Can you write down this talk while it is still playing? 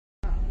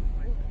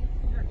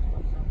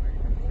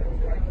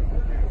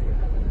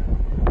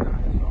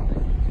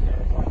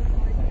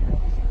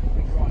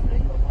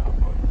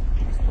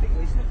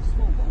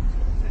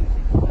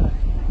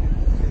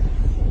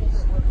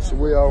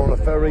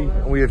ferry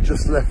and we have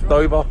just left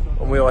Dover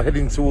and we are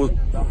heading towards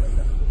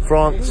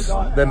France,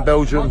 then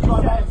Belgium,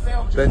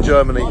 then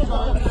Germany.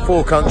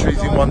 4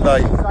 countries in one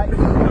day.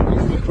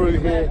 The crew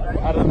here,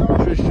 Adam,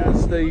 Tricia,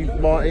 Steve,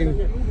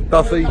 Martin,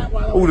 Duffy,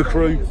 all the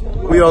crew.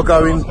 We are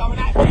going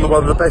on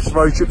one of the best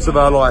road trips of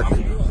our life.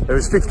 There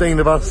is 15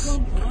 of us,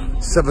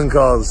 7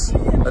 cars,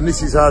 and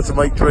this is how to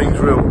make dreams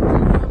real.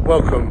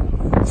 Welcome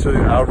to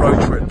our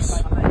road trips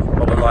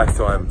of a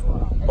lifetime,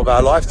 of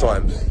our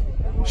lifetimes.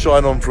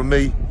 Shine on from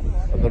me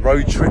and the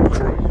road trip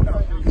crew.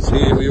 So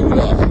here we all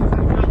are.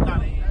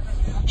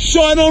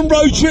 Shine on,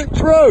 road trip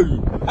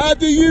crew. How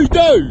do you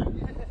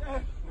do?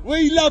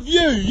 We love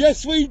you.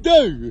 Yes, we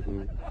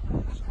do.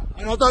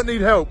 And I don't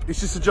need help.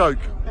 It's just a joke.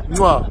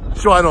 Mwah.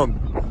 Shine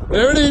on.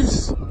 There it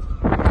is.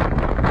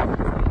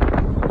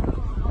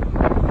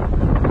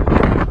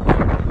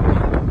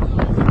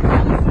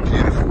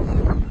 Beautiful.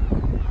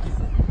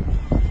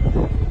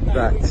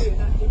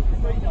 That